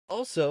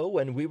Also,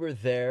 when we were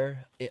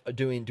there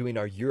doing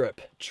our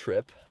Europe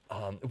trip,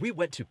 we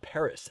went to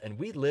Paris and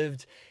we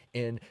lived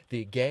in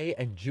the gay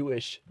and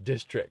Jewish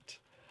district.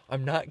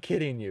 I'm not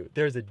kidding you.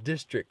 There's a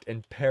district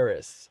in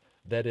Paris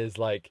that is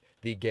like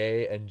the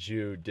gay and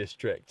Jew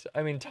district.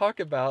 I mean, talk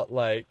about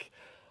like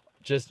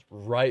just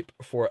ripe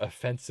for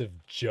offensive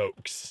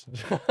jokes.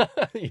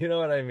 You know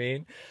what I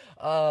mean?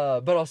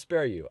 But I'll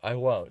spare you. I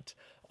won't.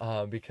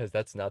 Because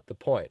that's not the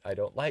point. I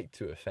don't like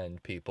to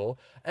offend people.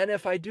 And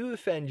if I do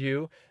offend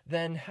you,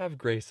 then have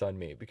grace on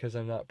me because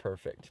I'm not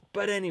perfect.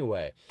 But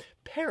anyway,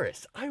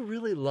 Paris. I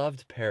really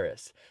loved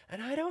Paris.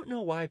 And I don't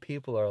know why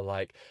people are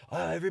like,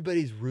 oh,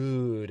 everybody's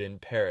rude in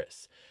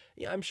Paris.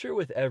 Yeah, I'm sure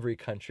with every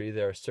country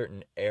there are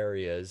certain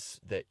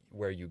areas that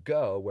where you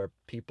go where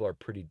people are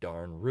pretty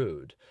darn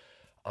rude.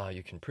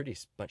 You can pretty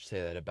much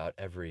say that about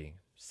every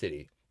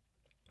city,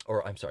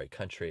 or I'm sorry,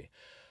 country.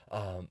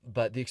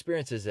 But the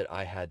experiences that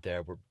I had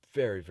there were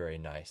very, very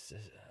nice.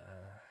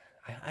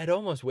 I'd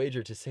almost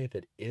wager to say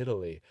that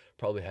Italy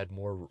probably had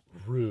more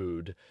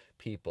rude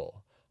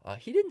people.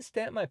 He didn't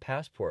stamp my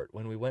passport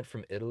when we went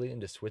from Italy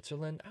into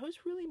Switzerland. I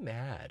was really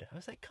mad. I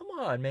was like, come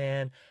on,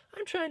 man.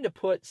 I'm trying to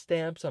put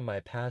stamps on my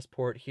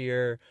passport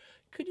here.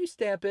 Could you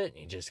stamp it? And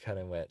he just kind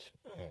of went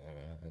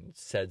and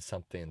said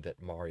something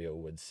that Mario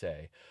would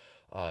say.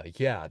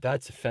 Yeah,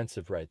 that's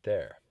offensive right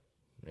there.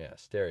 Yeah,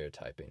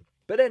 stereotyping.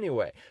 But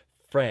anyway,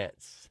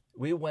 France.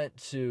 We went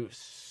to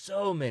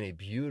so many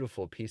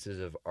beautiful pieces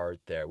of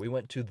art there. We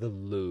went to the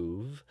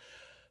Louvre.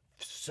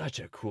 Such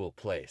a cool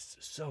place.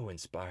 So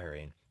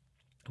inspiring.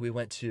 We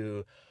went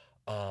to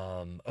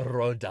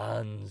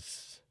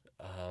Rodin's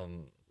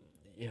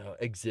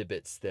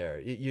exhibits there.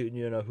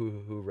 You know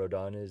who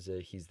Rodin is?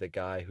 He's the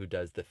guy who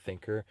does the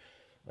Thinker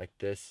like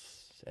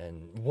this.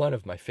 And one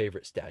of my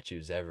favorite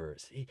statues ever.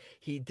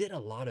 He did a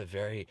lot of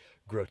very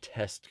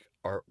grotesque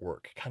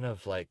artwork, kind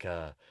of like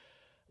a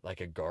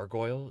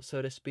gargoyle,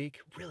 so to speak.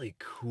 Really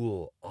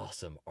cool,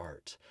 awesome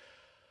art.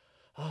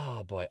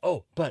 Oh boy.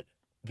 Oh, but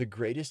the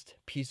greatest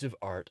piece of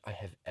art I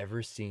have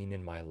ever seen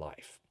in my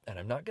life. And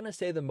I'm not going to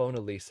say the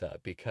Mona Lisa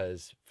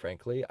because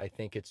frankly, I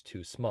think it's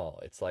too small.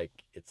 It's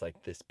like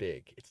this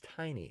big. It's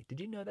tiny.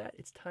 Did you know that?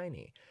 It's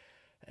tiny.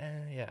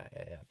 Yeah.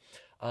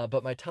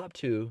 But my top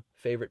two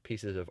favorite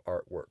pieces of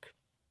artwork.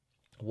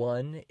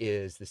 One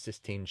is the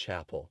Sistine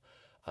Chapel,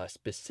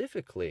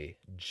 specifically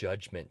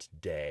Judgment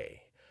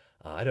Day.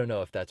 I don't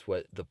know if that's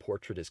what the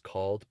portrait is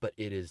called, but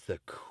it is the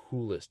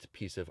coolest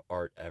piece of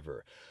art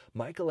ever.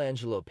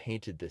 Michelangelo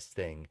painted this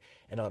thing,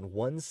 and on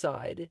one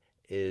side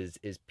is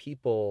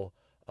people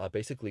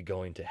basically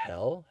going to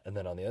hell, and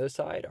then on the other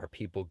side are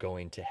people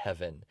going to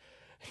heaven.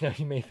 Now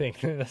you may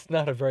think that's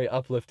not a very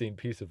uplifting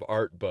piece of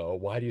art, Beau.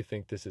 Why do you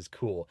think this is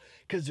cool?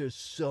 Because there's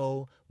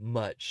so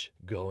much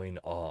going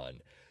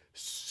on.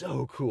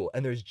 So cool.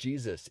 And there's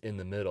Jesus in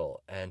the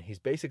middle, and he's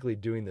basically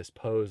doing this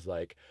pose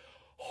like,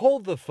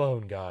 hold the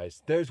phone,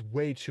 guys. There's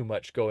way too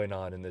much going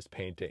on in this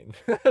painting.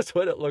 That's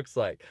what it looks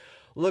like.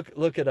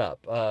 Look it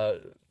up.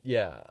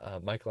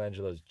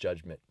 Michelangelo's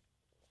Judgment.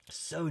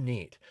 So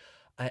neat.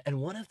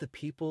 And one of the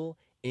people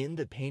in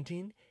the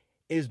painting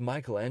is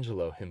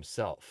Michelangelo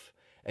himself.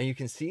 And you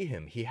can see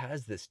him. He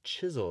has this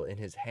chisel in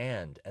his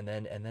hand, and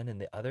then in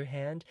the other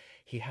hand,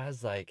 he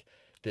has like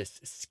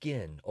this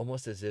skin,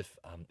 almost as if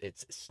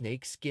it's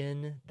snake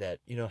skin that,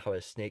 you know how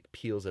a snake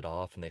peels it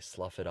off and they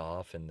slough it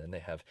off and then they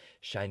have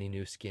shiny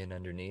new skin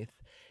underneath.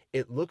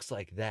 It looks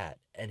like that,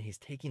 and he's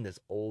taking this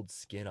old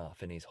skin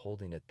off and he's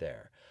holding it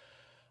there.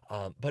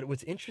 But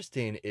what's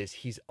interesting is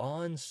he's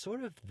on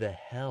sort of the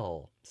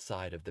hell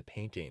side of the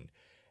painting,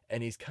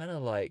 and he's kind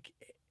of like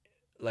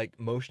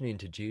motioning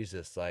to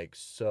Jesus, like,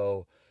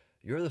 so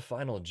you're the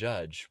final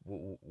judge.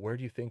 Where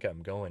do you think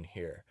I'm going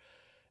here?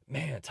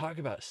 Man, talk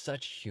about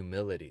such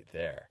humility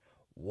there.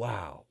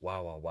 Wow,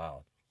 wow, wow,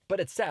 wow. But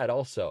it's sad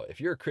also.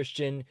 If you're a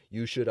Christian,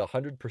 you should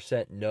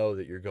 100% know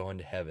that you're going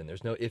to heaven.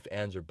 There's no ifs,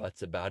 ands, or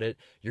buts about it.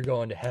 You're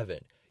going to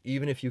heaven,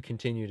 even if you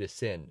continue to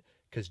sin,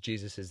 because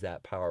Jesus is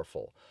that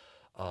powerful.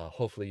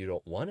 Hopefully you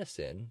don't want to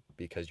sin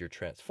because you're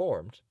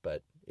transformed,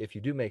 but if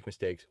you do make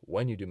mistakes,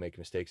 when you do make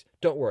mistakes,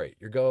 don't worry,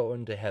 you're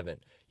going to heaven.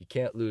 You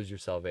can't lose your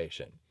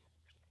salvation.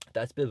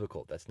 That's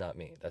biblical. That's not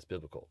me. That's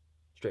biblical.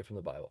 Straight from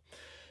the Bible.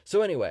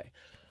 So anyway,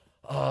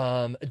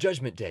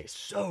 Judgment Day,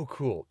 so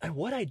cool. And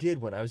what I did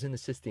when I was in the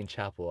Sistine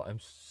Chapel, I'm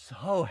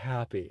so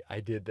happy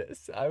I did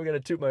this. I'm going to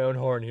toot my own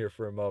horn here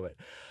for a moment.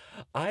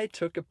 I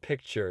took a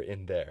picture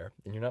in there,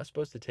 and you're not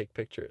supposed to take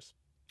pictures.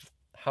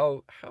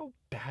 How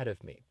bad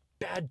of me.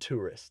 Bad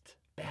tourist.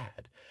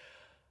 Bad.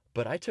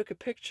 But I took a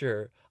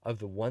picture of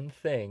the one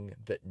thing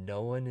that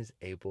no one is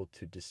able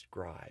to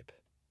describe.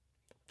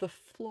 The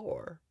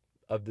floor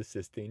of the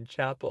Sistine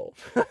Chapel.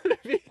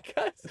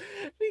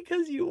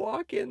 because you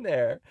walk in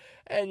there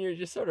and you're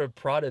just sort of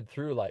prodded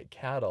through like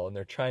cattle, and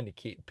they're trying to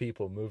keep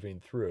people moving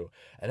through,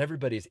 and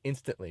everybody's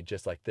instantly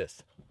just like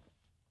this.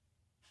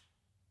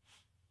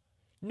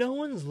 No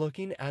one's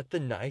looking at the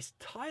nice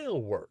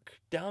tile work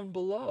down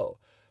below.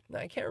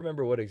 I can't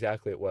remember what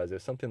exactly it was. It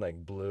was something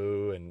like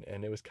blue, and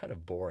it was kind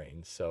of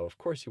boring. So, of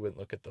course, you wouldn't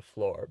look at the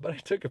floor. But I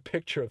took a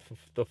picture of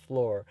the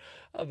floor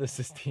of the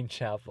Sistine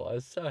Chapel. I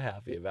was so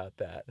happy about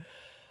that.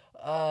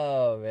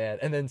 Oh, man.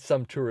 And then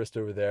some tourist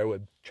over there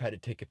would try to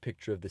take a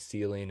picture of the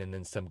ceiling, and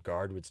then some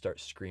guard would start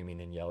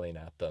screaming and yelling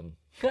at them.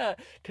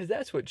 Because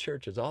that's what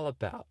church is all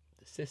about,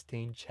 the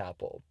Sistine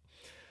Chapel.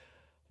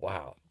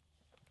 Wow.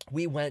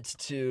 We went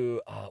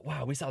to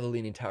wow, we saw the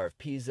Leaning Tower of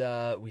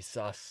Pisa. We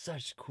saw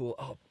such cool,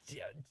 oh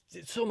yeah,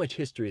 so much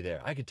history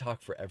there. I could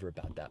talk forever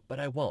about that, but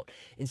I won't.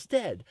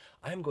 Instead,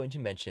 I'm going to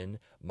mention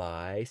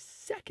my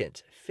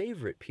second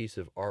favorite piece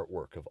of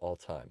artwork of all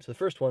time. So the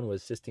first one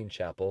was Sistine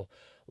Chapel.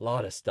 A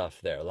lot of stuff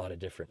there, a lot of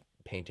different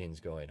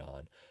paintings going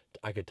on.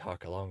 I could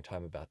talk a long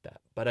time about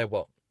that, but I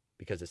won't,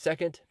 because the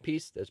second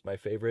piece that's my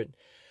favorite,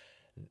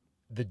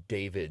 the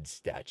David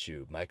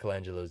statue,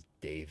 Michelangelo's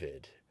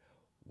David.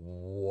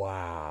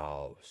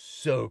 Wow,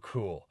 so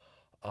cool.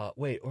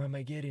 Wait, or am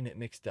I getting it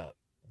mixed up?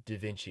 Da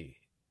Vinci.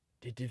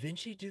 Did Da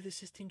Vinci do the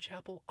Sistine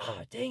Chapel?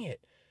 Ah, dang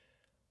it.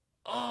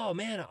 Oh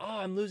man,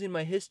 I'm losing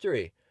my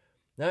history.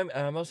 Now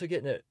I'm also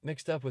getting it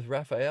mixed up with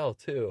Raphael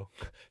too.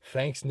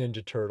 Thanks,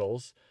 Ninja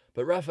Turtles.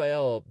 But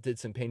Raphael did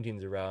some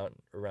paintings around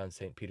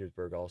St.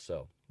 Petersburg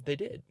also. They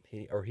did.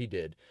 He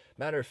did.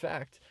 Matter of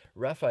fact,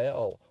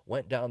 Raphael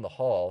went down the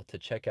hall to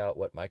check out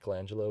what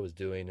Michelangelo was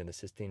doing in the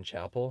Sistine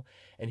Chapel,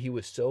 and he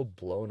was so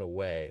blown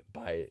away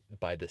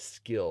by the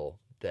skill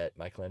that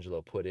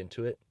Michelangelo put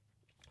into it,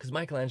 because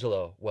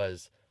Michelangelo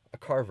was a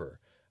carver.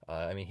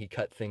 I mean, he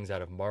cut things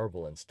out of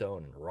marble and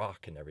stone and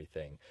rock and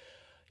everything.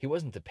 He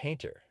wasn't a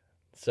painter,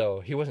 so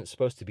he wasn't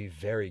supposed to be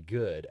very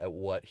good at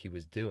what he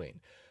was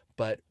doing.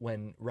 But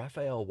when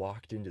Raphael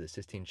walked into the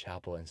Sistine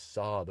Chapel and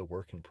saw the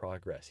work in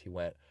progress, he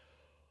went,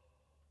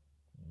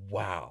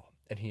 wow.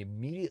 And he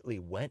immediately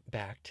went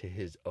back to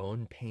his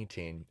own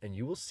painting. And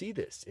you will see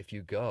this if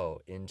you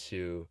go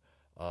into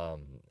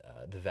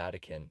the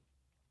Vatican.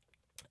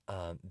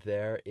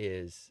 There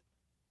is,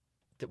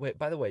 wait,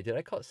 by the way, did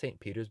I call it St.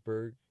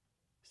 Petersburg?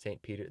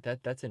 St. Peter,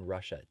 that's in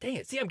Russia. Dang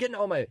it. See, I'm getting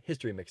all my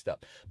history mixed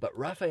up. But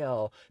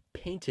Raphael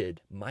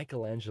painted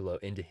Michelangelo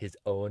into his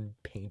own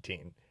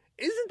painting.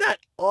 Isn't that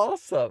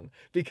awesome?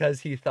 Because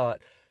he thought,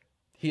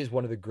 he is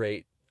one of the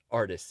great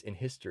artists in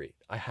history.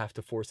 I have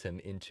to force him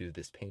into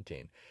this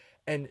painting.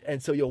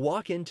 And so you'll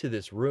walk into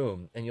this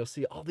room and you'll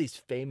see all these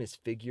famous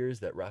figures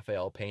that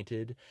Raphael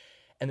painted.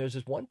 And there's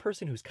this one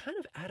person who's kind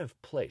of out of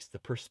place. The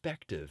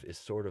perspective is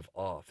sort of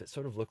off. It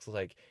sort of looks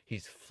like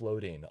he's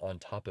floating on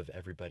top of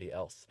everybody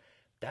else.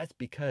 That's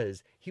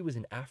because he was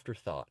an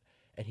afterthought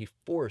and he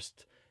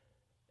forced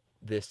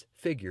this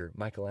figure,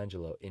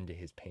 Michelangelo, into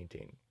his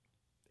painting.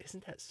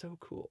 Isn't that so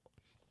cool?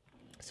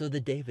 So the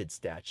David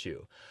statue.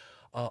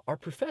 Our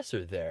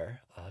professor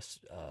there,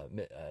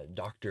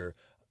 Dr.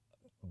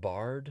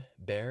 Soren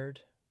Baird.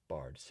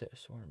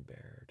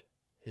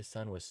 His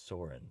son was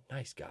Soren.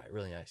 Nice guy,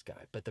 really nice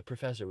guy. But the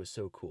professor was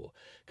so cool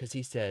because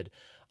he said,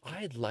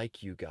 I'd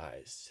like you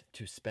guys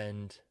to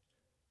spend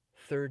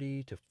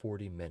 30 to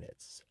 40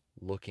 minutes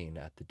looking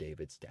at the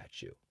David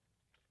statue.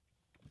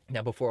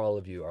 Now, before all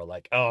of you are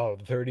like, oh,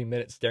 30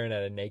 minutes staring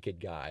at a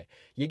naked guy,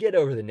 you get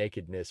over the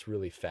nakedness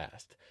really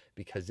fast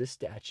because this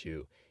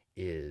statue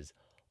is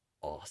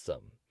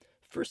awesome.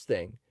 First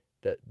thing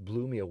that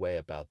blew me away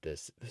about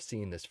this,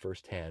 seeing this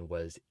firsthand,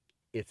 was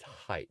its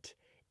height.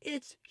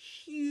 It's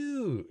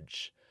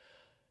huge.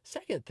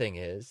 Second thing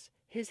is,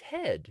 his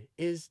head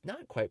is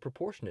not quite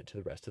proportionate to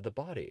the rest of the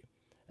body.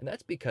 And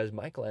that's because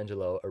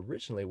Michelangelo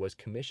originally was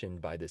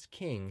commissioned by this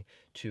king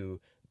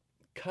to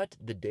cut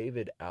the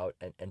David out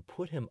and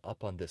put him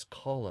up on this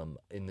column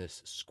in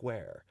this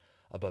square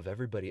above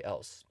everybody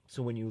else.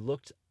 So when you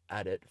looked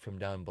at it from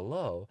down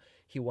below,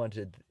 he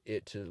wanted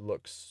it to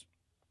look,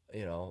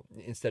 you know,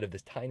 instead of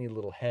this tiny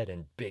little head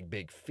and big,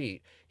 big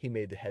feet, he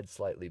made the head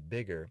slightly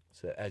bigger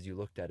so that as you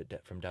looked at it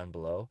from down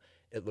below,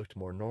 it looked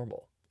more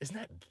normal. Isn't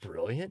that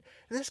brilliant?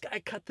 And this guy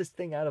cut this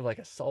thing out of like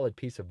a solid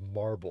piece of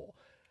marble.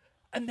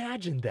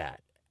 Imagine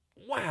that.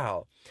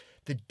 Wow.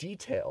 The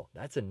detail,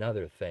 that's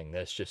another thing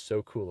that's just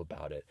so cool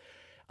about it.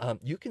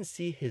 You can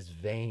see his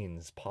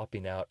veins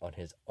popping out on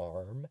his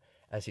arm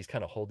as he's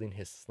kind of holding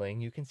his sling.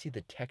 You can see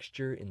the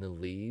texture in the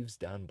leaves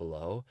down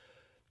below.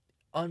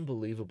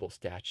 Unbelievable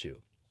statue.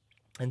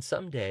 And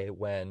someday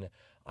when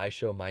I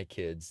show my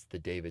kids the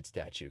David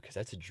statue, because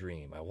that's a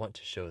dream, I want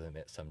to show them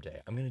it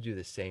someday, I'm going to do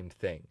the same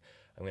thing.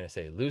 I'm going to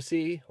say,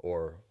 Lucy,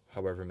 or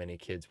however many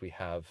kids we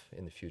have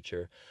in the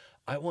future,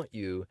 I want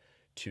you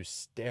to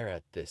stare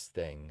at this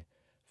thing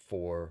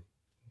for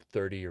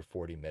 30 or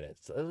 40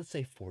 minutes. Let's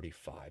say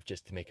 45,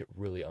 just to make it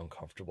really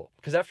uncomfortable.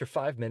 Because after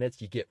 5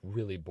 minutes, you get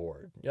really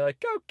bored. You're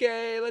like,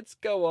 okay, let's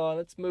go on.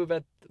 Let's move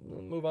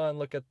on.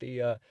 Look at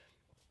the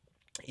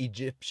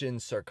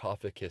Egyptian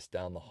sarcophagus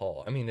down the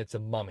hall. I mean, it's a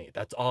mummy.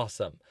 That's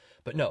awesome.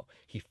 But no,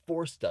 he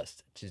forced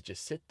us to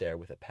just sit there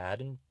with a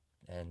pad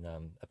and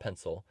a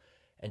pencil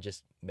and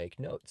just make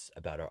notes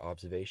about our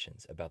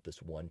observations about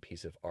this one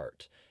piece of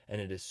art. And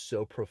it is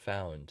so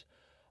profound.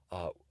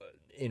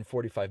 In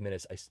 45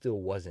 minutes, I still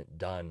wasn't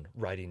done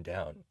writing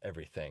down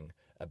everything.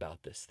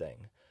 about this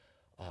thing.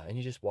 And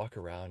you just walk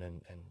around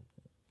and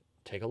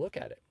take a look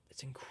at it.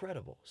 It's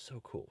incredible.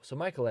 So cool. So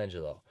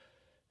Michelangelo,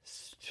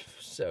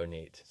 so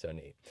neat. So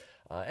neat.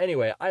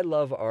 Anyway, I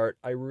love art.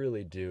 I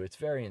really do. It's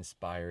very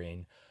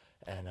inspiring.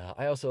 And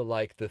I also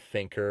like The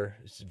Thinker.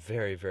 It's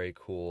very, very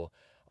cool.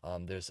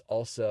 There's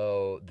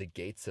also The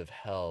Gates of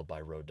Hell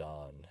by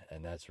Rodin,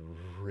 and that's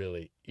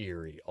really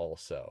eerie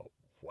also.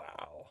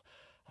 Wow.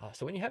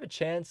 So when you have a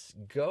chance,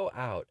 go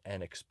out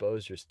and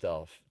expose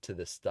yourself to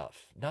this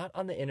stuff. Not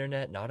on the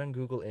internet, not on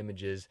Google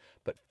Images,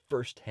 but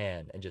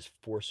firsthand, and just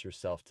force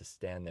yourself to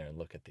stand there and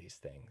look at these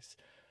things.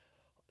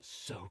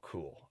 So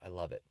cool. I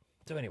love it.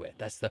 So anyway,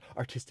 that's the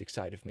artistic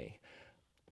side of me.